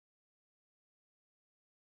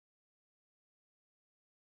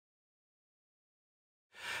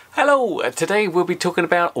Hello, today we'll be talking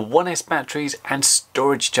about 1S batteries and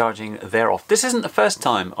storage charging thereof. This isn't the first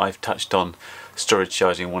time I've touched on storage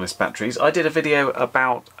charging 1S batteries. I did a video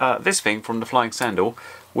about this thing from the Flying Sandal,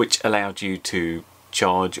 which allowed you to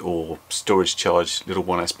charge or storage charge little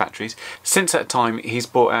 1S batteries. Since that time he's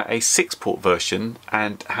brought out a 6-port version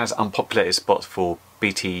and has unpopulated spots for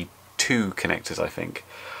BT2 connectors, I think.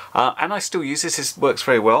 And I still use this, it works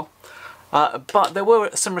very well. But there were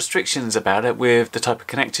some restrictions about it with the type of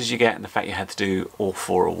connectors you get and the fact you had to do all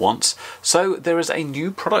 4 at once. So there is a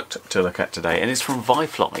new product to look at today, and it's from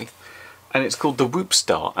ViFly, and it's called the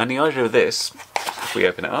WhoopStor. And the idea of this, if we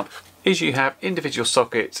open it up, is you have individual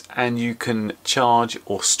sockets and you can charge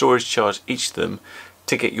or storage charge each of them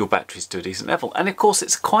to get your batteries to a decent level. And of course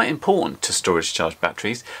it's quite important to storage charge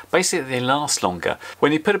batteries. Basically they last longer.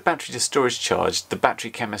 When you put a battery to storage charge, the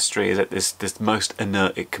battery chemistry is at this most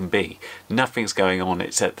inert it can be. Nothing's going on,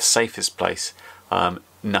 it's at the safest place.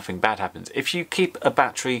 Nothing bad happens. If you keep a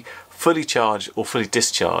battery fully charged or fully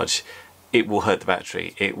discharged, it will hurt the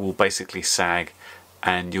battery. It will basically sag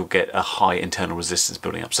and you'll get a high internal resistance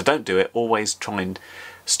building up. So don't do it. Always try and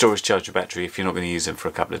storage charge your battery if you're not going to use them for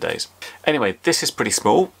a couple of days. Anyway, this is pretty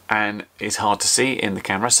small and it's hard to see in the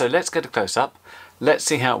camera, so let's go to close up, let's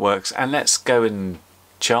see how it works, and let's go and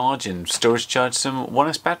charge and storage charge some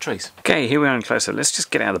 1S batteries. Okay, here we are in close up. Let's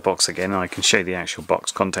just get out of the box again and I can show you the actual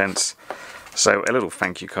box contents. So a little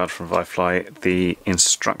thank you card from ViFly, the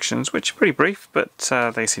instructions, which are pretty brief, but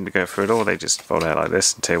they seem to go through it all. They just fold out like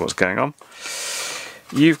this and tell you what's going on.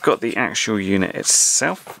 You've got the actual unit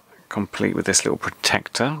itself, complete with this little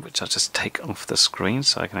protector, which I'll just take off the screen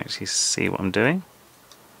so I can actually see what I'm doing.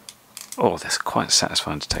 Oh, that's quite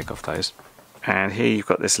satisfying to take off those. And here you've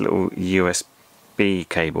got this little USB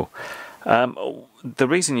cable. The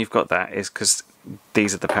reason you've got that is because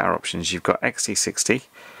these are the power options. You've got XT60,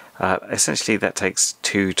 essentially that takes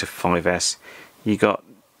 2 to 5S. You got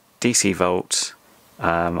DC volts,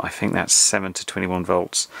 I think that's 7 to 21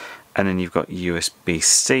 volts. And then you've got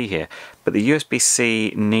USB-C here, but the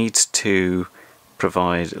USB-C needs to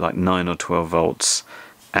provide like 9 or 12 volts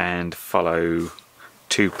and follow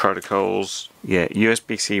 2 protocols. Yeah,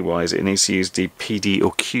 USB-C wise it needs to use the PD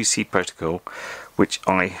or QC protocol, which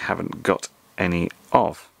I haven't got any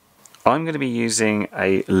of. I'm going to be using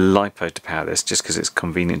a lipo to power this just because it's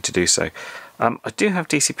convenient to do so. I do have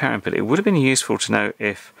DC power input. It would have been useful to know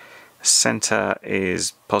if center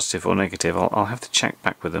is positive or negative. I'll have to check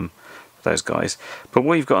back with them, those guys. But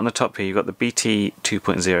what you've got on the top here, you've got the BT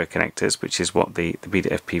 2.0 connectors, which is what the beta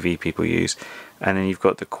FPV people use, and then you've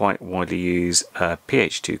got the quite widely used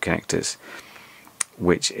PH2 connectors,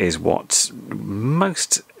 which is what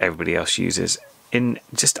most everybody else uses. In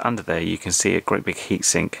just under there you can see a great big heat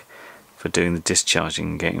sink for doing the discharging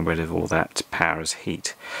and getting rid of all that power as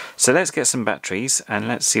heat. So let's get some batteries and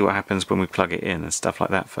let's see what happens when we plug it in and stuff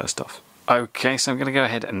like that first off. Okay, so I'm going to go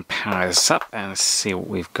ahead and power this up and see what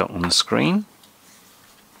we've got on the screen.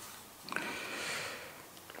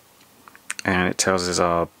 And it tells us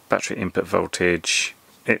our battery input voltage.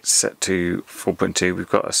 It's set to 4.2. We've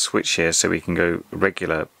got a switch here so we can go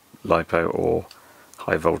regular LiPo or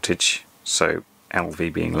high voltage, so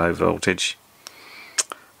LV being low voltage.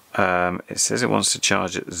 It says it wants to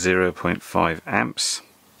charge at 0.5 amps.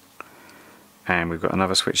 And we've got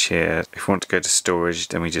another switch here. If we want to go to storage,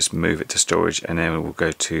 then we just move it to storage and then we'll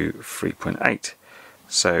go to 3.8.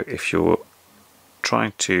 So if you're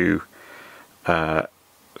trying to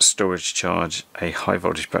storage charge a high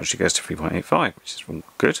voltage battery, it goes to 3.85, which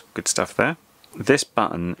is good stuff there. This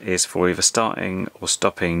button is for either starting or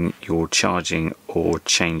stopping your charging or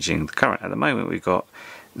changing the current. At the moment we've got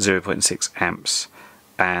 0.6 amps,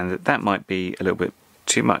 and that might be a little bit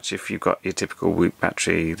too much if you've got your typical Whoop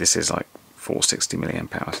battery. This is like 460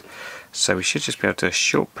 milliamp hours. So we should just be able to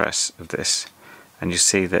short press of this and you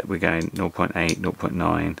see that we're going 0.8, 0.9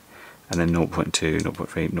 and then 0.2,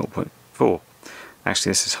 0.3, 0.4.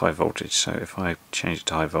 Actually this is high voltage, so if I change it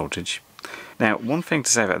to high voltage. Now one thing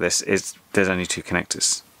to say about this is there's only 2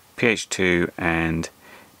 connectors, PH2 and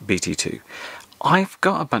BT2. I've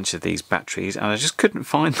got a bunch of these batteries and I just couldn't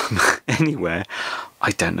find them anywhere. I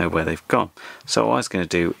don't know where they've gone. So what I was going to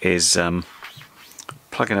do is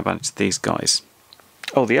plug in a bunch of these guys.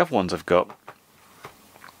 Oh, the other ones I've got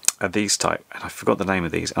are these type, and I forgot the name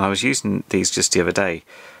of these. And I was using these just the other day.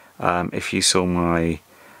 If you saw my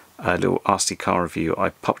little RC car review, I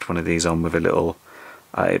popped one of these on with a little,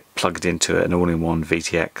 it plugged into an all-in-one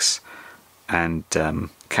VTX and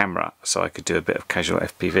camera, so I could do a bit of casual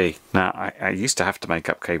FPV. Now I used to have to make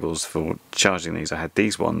up cables for charging these. I had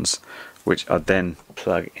these ones which I'd then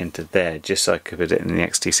plug into there just so I could put it in the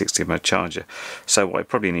XT60 mode charger. So what I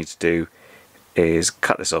probably need to do is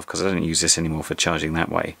cut this off because I don't use this anymore for charging that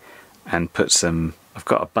way, and put some, I've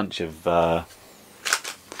got a bunch of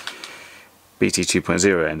BT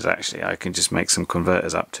 2.0 ends actually. I can just make some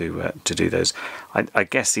converters up to do those. I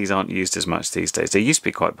guess these aren't used as much these days. They used to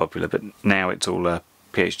be quite popular, but now it's all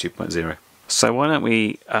PH 2.0. So why don't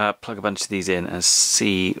we plug a bunch of these in and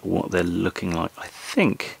see what they're looking like. I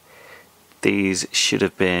think these should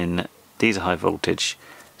have been, these are high voltage,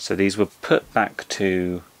 so these were put back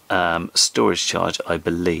to storage charge, I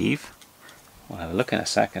believe. We'll have a look in a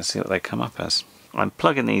sec and see what they come up as. I'm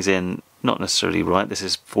plugging these in not necessarily right. This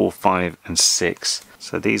is 4, 5 and 6.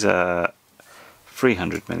 So these are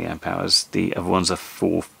 300 milliamp hours. The other ones are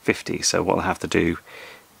 450. So what I'll have to do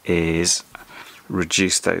is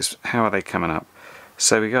reduce those. How are they coming up?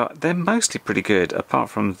 So they're mostly pretty good apart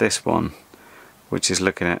from this one, which is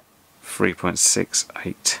looking at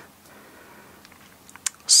 3.68.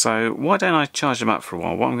 So why don't I charge them up for a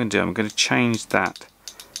while? What I'm going to do, I'm going to change that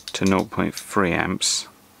to 0.3 amps,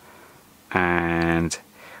 and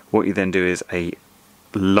what you then do is a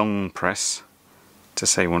long press to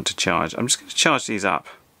say you want to charge. I'm just going to charge these up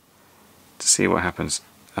to see what happens.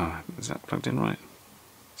 Oh, is that plugged in right?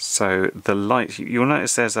 So the lights, you'll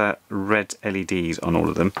notice there's red LEDs on all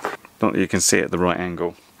of them. Not that you can see it at the right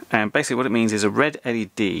angle. And basically what it means is a red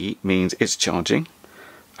LED means it's charging.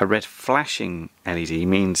 A red flashing LED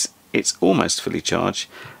means it's almost fully charged.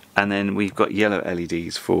 And then we've got yellow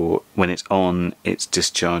LEDs for when it's on, it's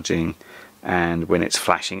discharging, and when it's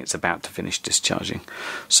flashing, it's about to finish discharging.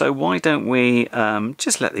 So why don't we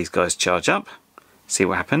just let these guys charge up, see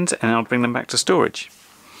what happens, and I'll bring them back to storage.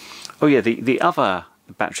 Oh yeah, the other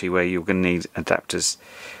battery where you're going to need adapters,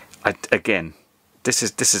 again, this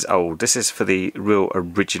is old. This is for the real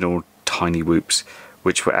original tiny whoops,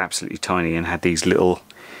 which were absolutely tiny and had these little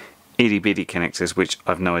itty bitty connectors, which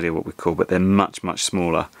I've no idea what we call, but they're much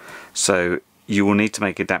smaller. So you will need to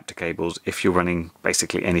make adapter cables if you're running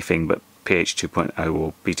basically anything but PH 2.0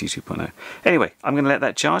 or BT 2.0. Anyway, I'm going to let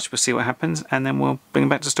that charge, we'll see what happens, and then we'll bring them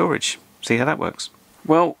back to storage, see how that works.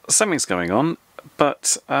 Well, something's going on,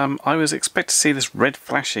 but I was expecting to see this red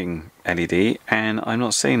flashing LED, and I'm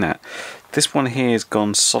not seeing that. This one here has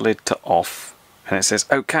gone solid to off, and it says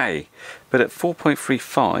OK, but at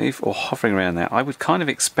 4.35 or hovering around there, I would kind of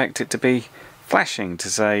expect it to be flashing to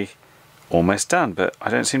say almost done, but I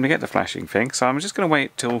don't seem to get the flashing thing, so I'm just going to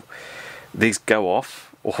wait till these go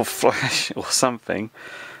off or flash or something,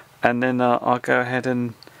 and then I'll go ahead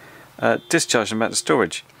and discharge them back to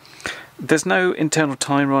storage. There's no internal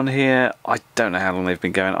timer on here. I don't know how long they've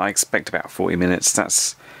been going. I expect about 40 minutes.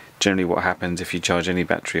 That's generally what happens if you charge any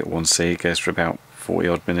battery at 1C. It goes for about 40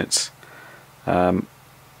 odd minutes. And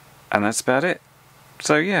that's about it.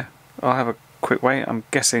 So yeah, I'll have a quick wait. I'm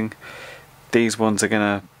guessing these ones are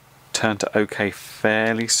going to turn to OK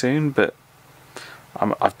fairly soon, but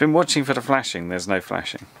I've been watching for the flashing. There's no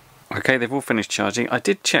flashing. Okay, they've all finished charging. I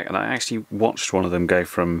did check, and I actually watched one of them go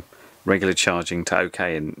from regular charging to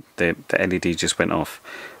OK, and the LED just went off.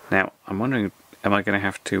 Now I'm wondering, am I going to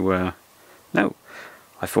have to no,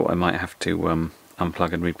 I thought I might have to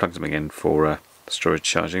unplug and replug them again for storage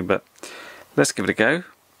charging, but let's give it a go.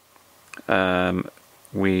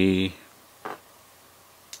 We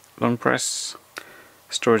long press,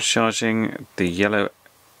 storage charging, the yellow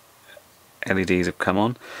LEDs have come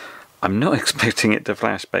on. I'm not expecting it to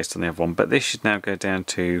flash based on the other one, but this should now go down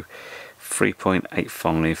to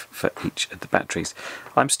 3.85 for each of the batteries.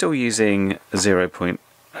 I'm still using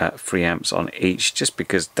 0.3 amps on each, just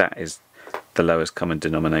because that is the lowest common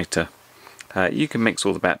denominator. You can mix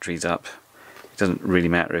all the batteries up. It doesn't really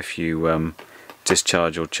matter if you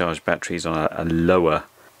discharge or charge batteries on a lower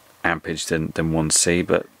ampage than 1C,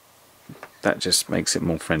 but that just makes it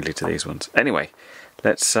more friendly to these ones. Anyway,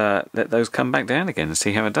 let's let those come back down again and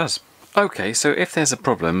see how it does. Okay, so if there's a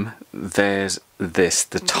problem, there's this,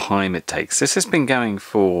 the time it takes. This has been going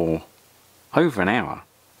for over an hour,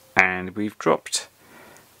 and we've dropped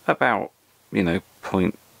about, you know,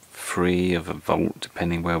 0.3 of a volt,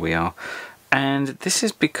 depending where we are. And this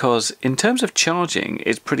is because, in terms of charging,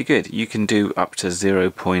 it's pretty good. You can do up to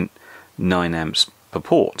 0.9 amps per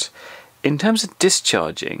port. In terms of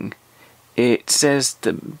discharging, it says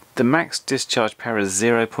the max discharge power is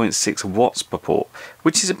 0.6 watts per port,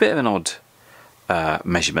 which is a bit of an odd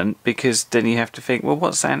measurement, because then you have to think, well,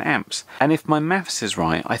 what's that in amps? And if my maths is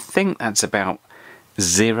right, I think that's about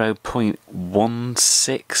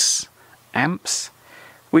 0.16 amps,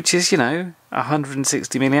 which is, you know,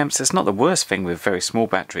 160 milliamps. That's not the worst thing with very small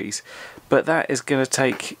batteries, but that is going to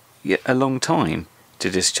take a long time to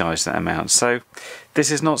discharge that amount. So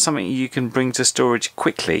this is not something you can bring to storage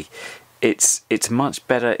quickly. It's much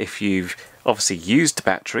better if you've obviously used the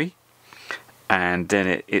battery and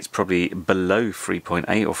then it's probably below 3.8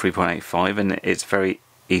 or 3.85, and it's very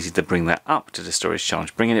easy to bring that up to the storage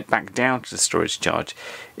charge. Bringing it back down to the storage charge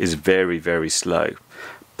is very, very slow.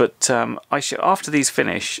 But after these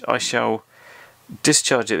finish, I shall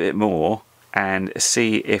discharge it a bit more and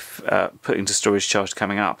see if putting to storage charge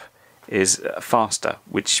coming up is faster,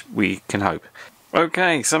 which we can hope.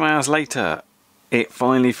 Okay, some hours later, it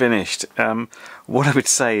finally finished. What I would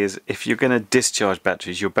say is, if you're going to discharge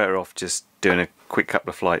batteries, you're better off just doing a quick couple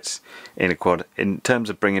of flights in a quad. In terms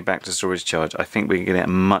of bringing it back to storage charge, I think we can get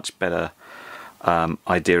a much better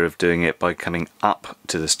idea of doing it by coming up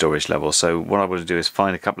to the storage level. So what I want to do is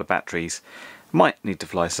find a couple of batteries. Might need to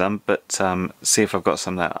fly some, but see if I've got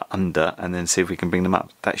some that are under, and then see if we can bring them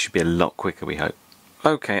up. That should be a lot quicker, we hope.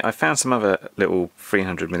 Okay, I found some other little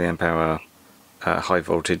 300 milliamp hour high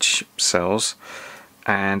voltage cells,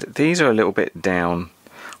 and these are a little bit down.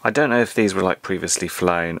 I don't know if these were like previously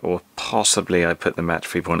flown, or possibly I put them at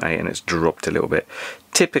 3.8 and it's dropped a little bit.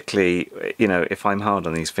 Typically, you know, if I'm hard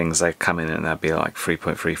on these things, they come in and they'll be like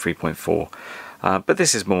 3.3, 3.4. But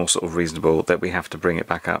this is more sort of reasonable that we have to bring it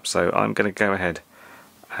back up. So I'm going to go ahead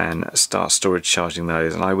and start storage charging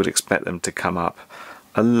those, and I would expect them to come up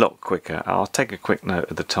a lot quicker. I'll take a quick note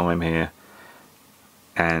of the time here,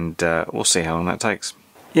 and we'll see how long that takes.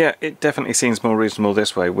 Yeah, it definitely seems more reasonable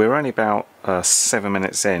this way. We're only about 7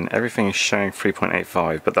 minutes in. Everything is showing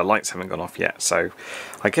 3.85, but the lights haven't gone off yet. So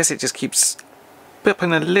I guess it just keeps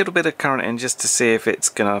putting a little bit of current in just to see if it's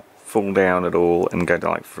going to fall down at all and go to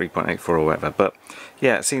like 3.84 or whatever. But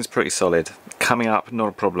yeah, it seems pretty solid. Coming up, not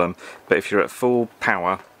a problem. But if you're at full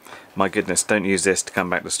power, my goodness, don't use this to come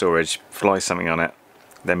back to storage. Fly something on it,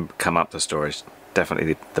 then come up to storage.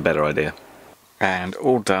 Definitely the better idea. And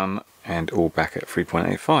all done, and all back at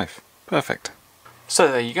 3.85. Perfect.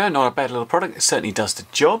 So there you go, not a bad little product. It certainly does the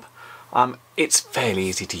job. It's fairly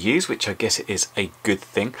easy to use, which I guess is a good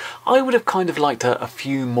thing. I would have kind of liked a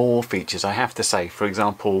few more features, I have to say. For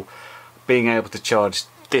example, being able to charge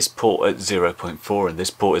this port at 0.4 and this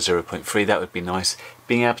port at 0.3, that would be nice.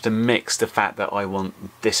 Being able to mix the fact that I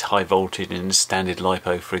want this high voltage in standard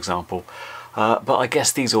LiPo, for example. But I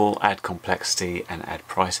guess these all add complexity and add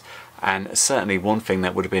price. And certainly one thing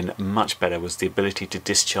that would have been much better was the ability to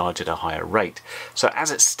discharge at a higher rate. So as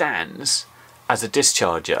it stands, as a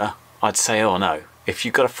discharger, I'd say, oh no, if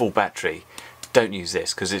you've got a full battery, don't use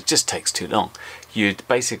this, because it just takes too long. You'd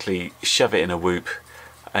basically shove it in a whoop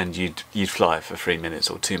and you'd fly it for 3 minutes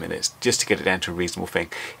or 2 minutes just to get it down to a reasonable thing.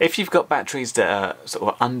 If you've got batteries that are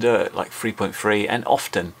sort of under like 3.3, and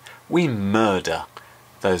often we murder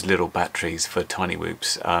those little batteries for tiny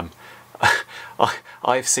whoops.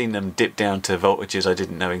 I've seen them dip down to voltages I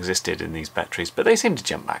didn't know existed in these batteries, but they seem to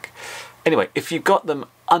jump back. Anyway, if you've got them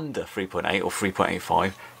under 3.8 or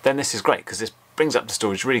 3.85, then this is great, because this brings up the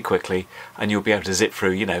storage really quickly and you'll be able to zip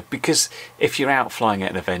through, you know, because if you're out flying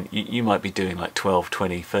at an event, you might be doing like 12,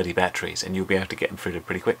 20, 30 batteries, and you'll be able to get them through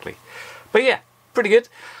pretty quickly. But yeah, pretty good.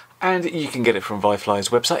 And you can get it from ViFly's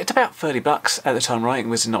website. It's about 30 bucks at the time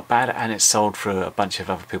writing, which is not bad, and it's sold for a bunch of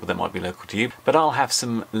other people that might be local to you. But I'll have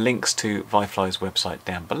some links to ViFly's website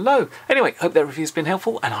down below. Anyway, hope that review's been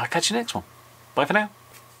helpful, and I'll catch you next one. Bye for now.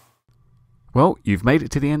 Well, you've made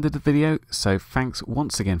it to the end of the video, so thanks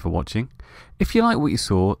once again for watching. If you like what you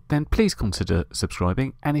saw, then please consider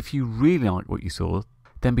subscribing, and if you really like what you saw,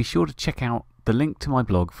 then be sure to check out the link to my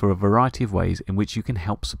blog for a variety of ways in which you can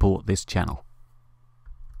help support this channel.